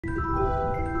Add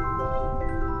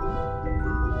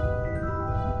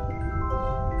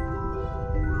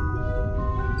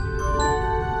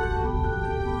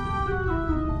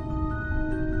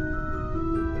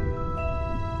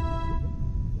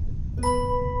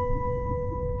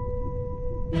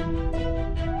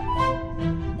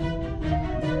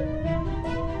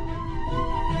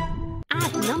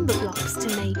number blocks to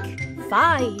make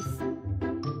 5,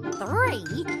 3,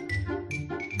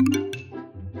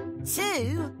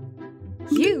 2,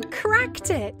 You cracked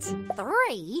it!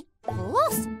 3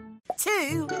 plus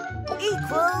 2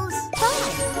 equals 5.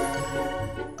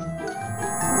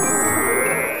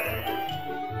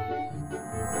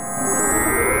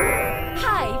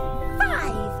 High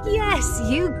five! Yes,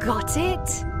 you got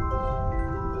it!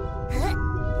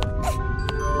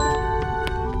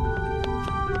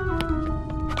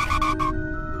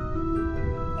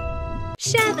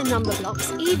 Share the number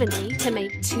blocks evenly to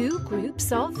make 2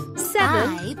 groups of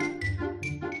 7.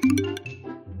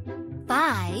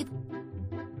 5,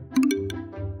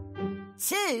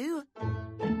 2,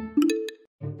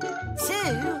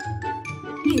 2.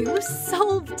 You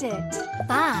solved it!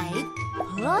 5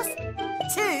 plus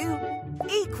 2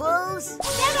 equals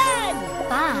 7.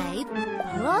 5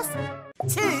 plus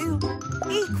 2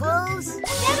 equals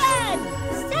 7.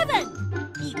 7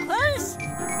 equals 7.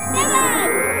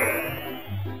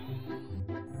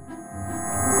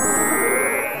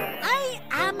 I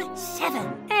am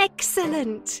 7.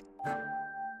 Excellent!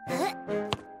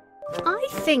 I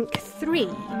think 3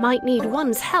 might need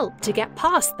 1's help to get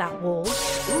past that wall.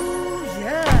 Ooh,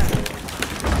 yeah.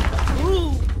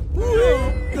 Ooh,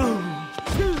 ooh. 2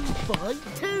 by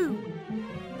 2.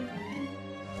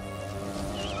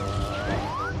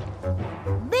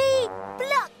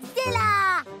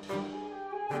 Blockzilla.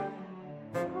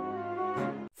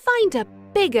 Find a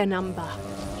bigger number.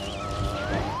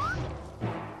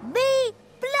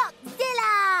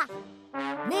 Blockzilla.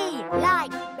 Me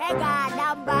like bigger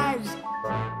numbers.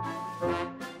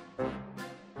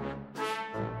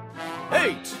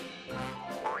 8.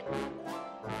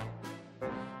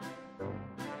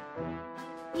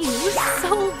 You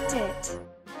solved it!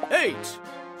 8.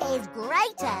 Is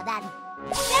greater than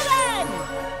 7.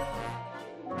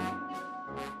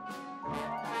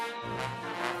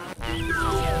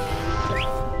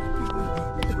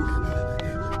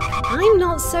 I'm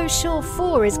not so sure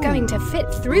 4 is going to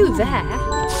fit through there.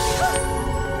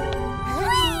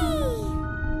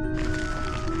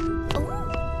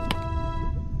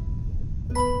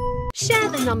 Share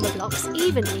the number blocks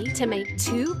evenly to make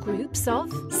 2 groups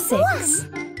of 6.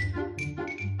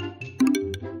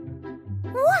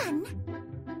 1,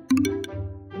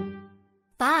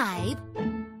 5,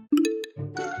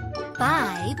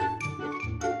 5.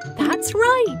 That's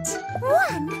right!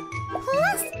 1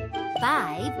 plus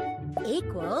 5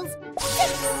 equals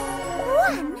 6.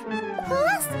 1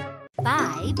 plus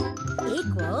 5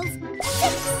 equals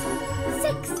 6.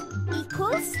 6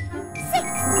 equals 6.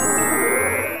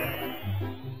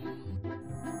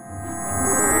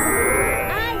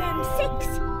 I am 6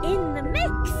 in the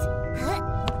mix.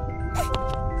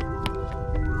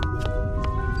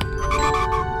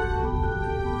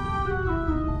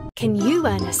 Can you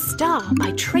earn a star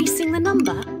by tracing the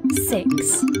number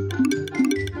 6?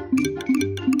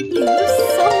 You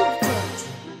solved it!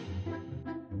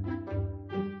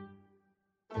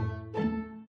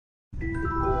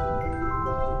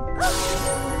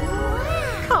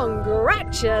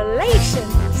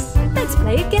 Congratulations! Let's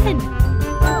play again.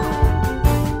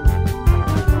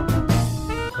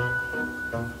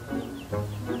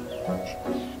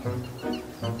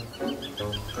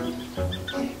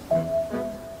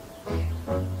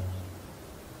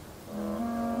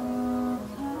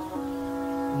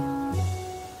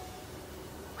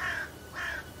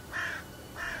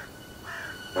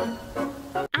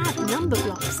 Add number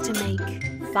blocks to make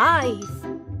 5,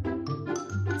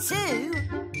 2,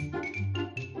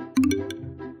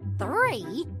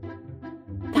 3.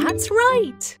 That's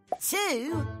right!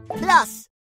 2 plus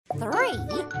 3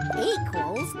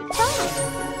 equals 5.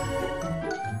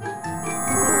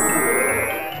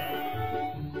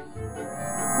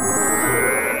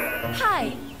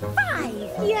 High five!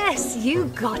 Yes, you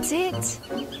got it!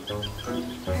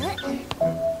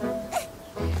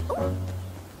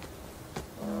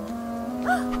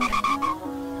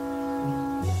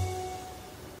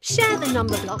 Share the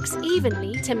number blocks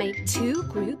evenly to make 2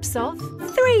 groups of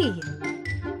 3. 1,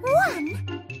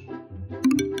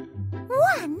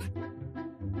 1,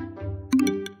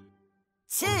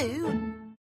 2,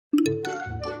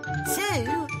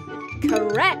 2.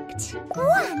 Correct!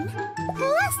 1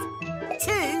 plus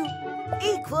 2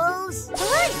 equals 3.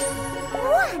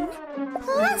 1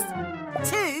 plus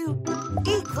 2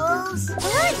 equals 3.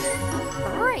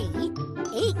 3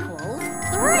 equals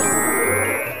 3.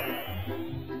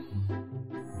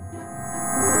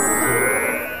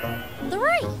 3.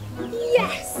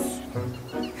 Yes!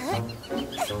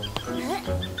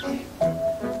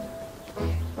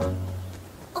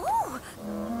 Oh,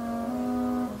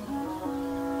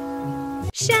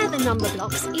 Share the number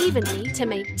blocks evenly to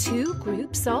make 2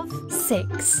 groups of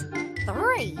 6.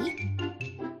 3.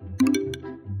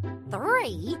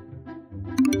 3.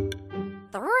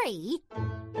 3.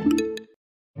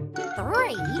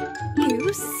 3.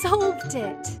 You solved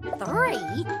it!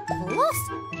 3 plus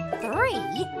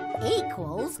 3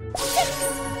 equals 6.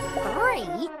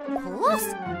 3 plus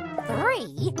 3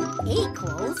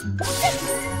 equals 6.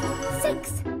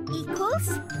 6 equals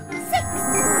 6.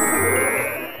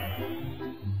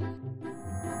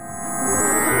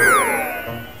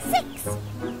 6.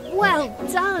 Well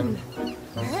done!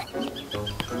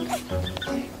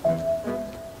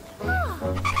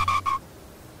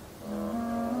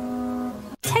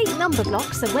 Take number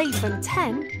blocks away from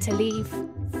 10 to leave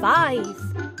 5.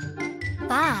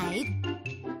 5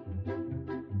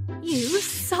 You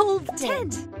solved 10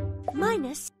 it!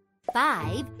 minus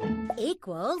 5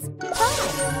 equals 5.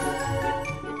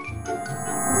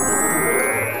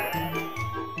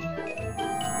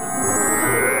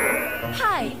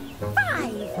 High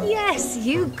 5. Yes,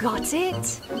 you got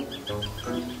it!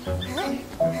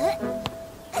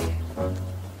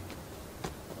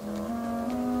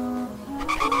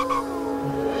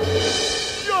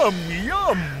 Yum,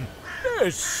 yum!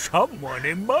 There's someone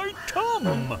in my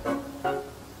tum!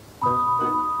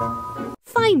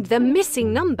 Find the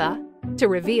missing number to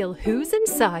reveal who's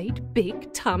inside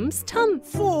Big Tum's tum.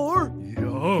 4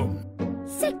 Yum!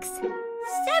 6 7.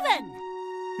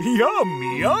 Yum,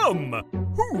 yum!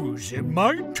 Who's in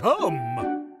my tum?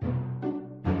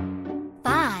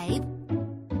 5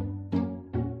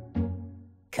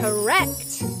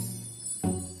 Correct!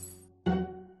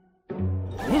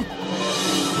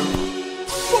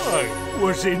 5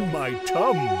 was in my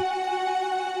tum.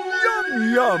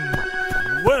 Yum, yum!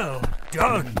 Well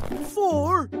done!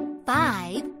 4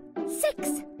 5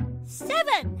 6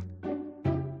 7.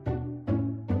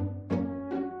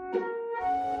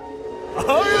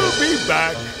 I'll be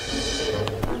back!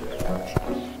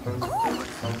 Oh.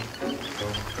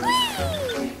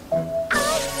 Whee!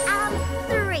 I am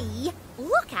 3.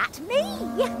 Look at me.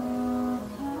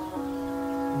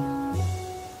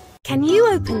 Can you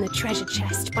open the treasure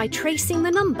chest by tracing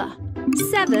the number?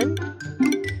 7.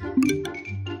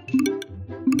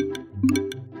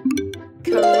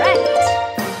 Correct!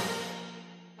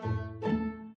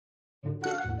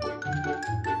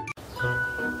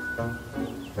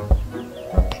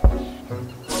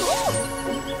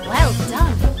 Well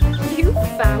done! You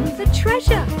found the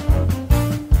treasure!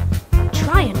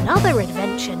 Try another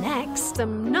adventure next.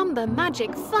 Some number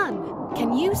magic fun.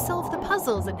 Can you solve the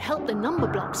puzzles and help the number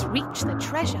blocks reach the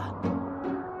treasure?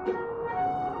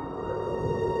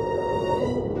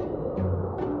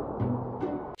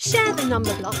 Share the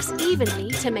number blocks evenly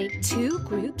to make 2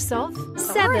 groups of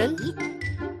 7.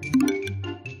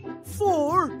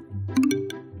 4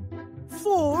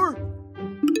 4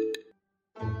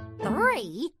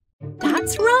 3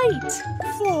 That's right!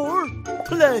 4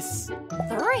 plus 3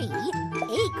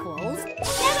 equals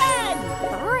 7.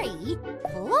 3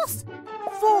 plus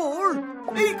 4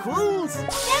 equals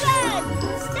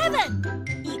 7. 7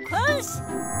 equals 7.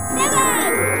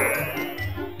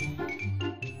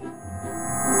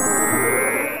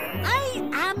 I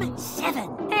am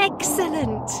 7.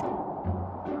 Excellent!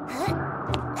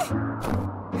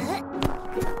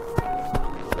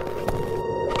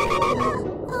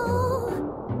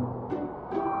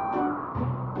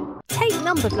 Take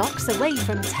number blocks away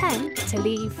from 10 to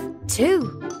leave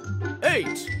 2.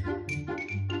 8!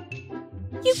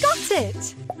 You got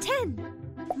it! 10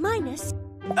 minus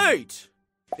 8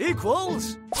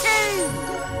 equals 2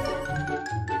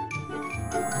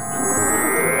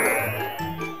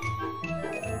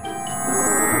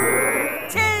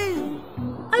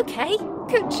 Okay,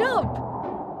 good job!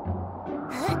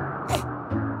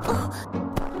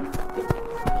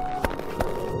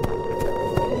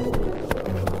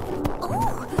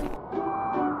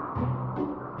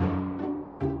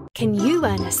 Can you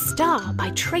earn a star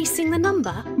by tracing the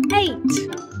number 8?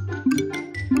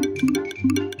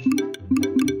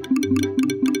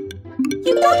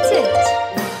 You got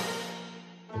it!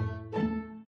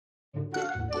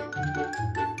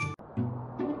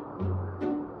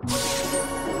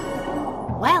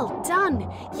 Well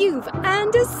done! You've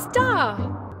earned a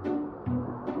star!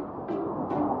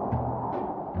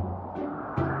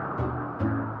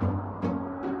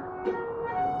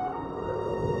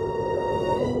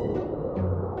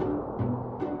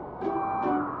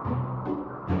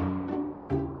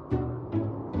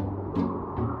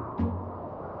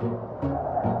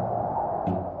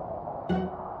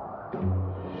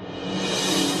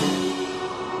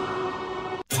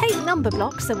 number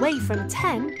blocks away from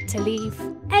 10 to leave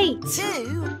 8.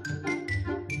 2.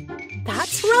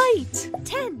 That's right.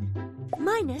 10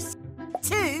 minus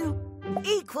 2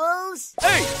 equals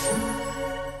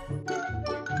 8.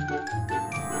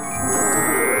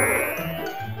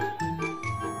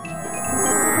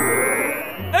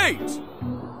 8.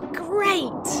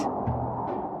 Great.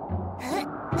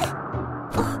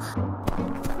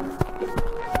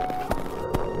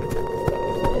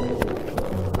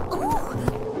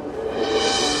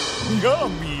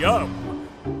 Yum, yum.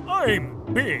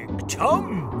 I'm Big Tum.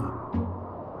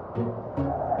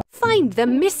 Find the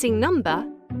missing number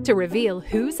to reveal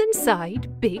who's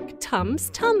inside Big Tum's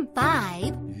tum. 5,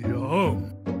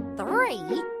 Yum.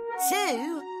 3,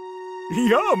 2.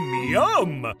 Yum,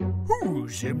 yum.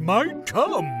 Who's in my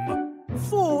tum?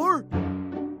 4.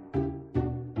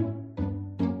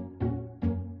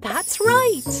 That's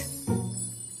right.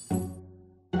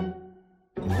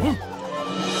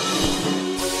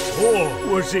 Four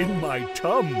was in my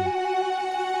tum.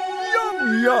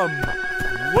 Yum, yum.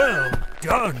 Well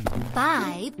done.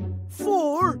 5,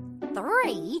 4.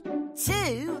 3,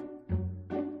 2.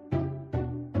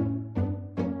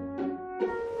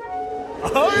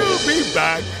 I'll be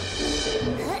back.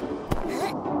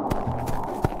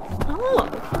 Oh,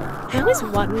 how is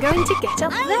one going to get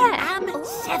up I there? am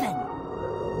 7.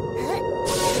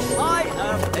 I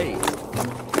am 8.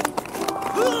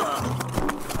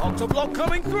 Octoblock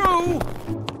coming through.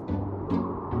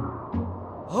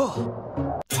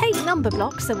 Oh, Take number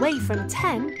blocks away from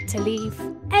 10 to leave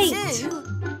 8. 2.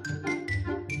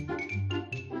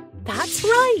 That's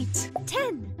right.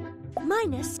 10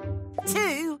 minus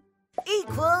 2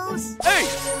 equals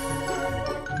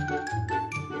 8.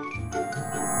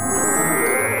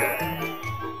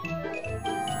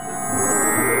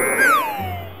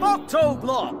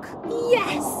 'Octoblock.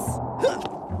 Yes.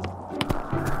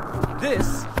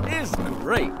 This is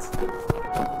great.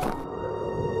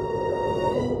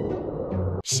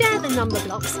 Share the number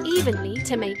blocks evenly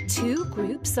to make 2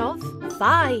 groups of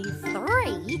 5.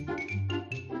 3,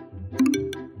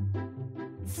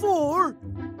 4.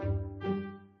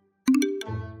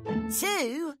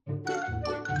 2.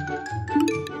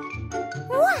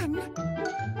 1,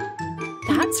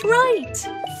 That's right.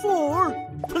 4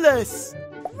 plus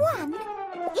 1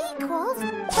 equals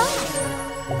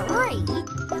 5. 3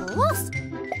 plus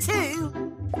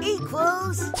 2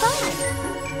 equals 5.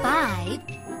 5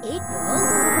 equals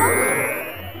 5.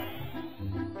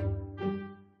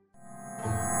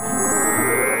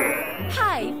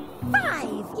 High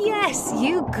 5. Yes,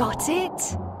 you got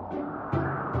it.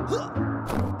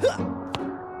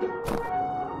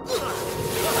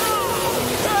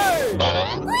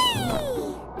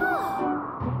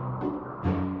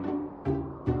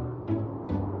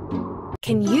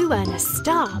 Can you earn a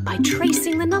star by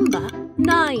tracing the number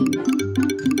 9?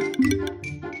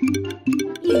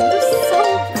 You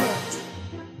solved it!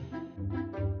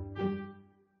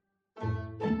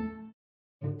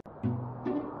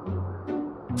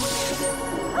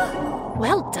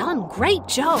 Well done, great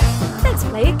job! Let's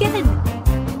play again!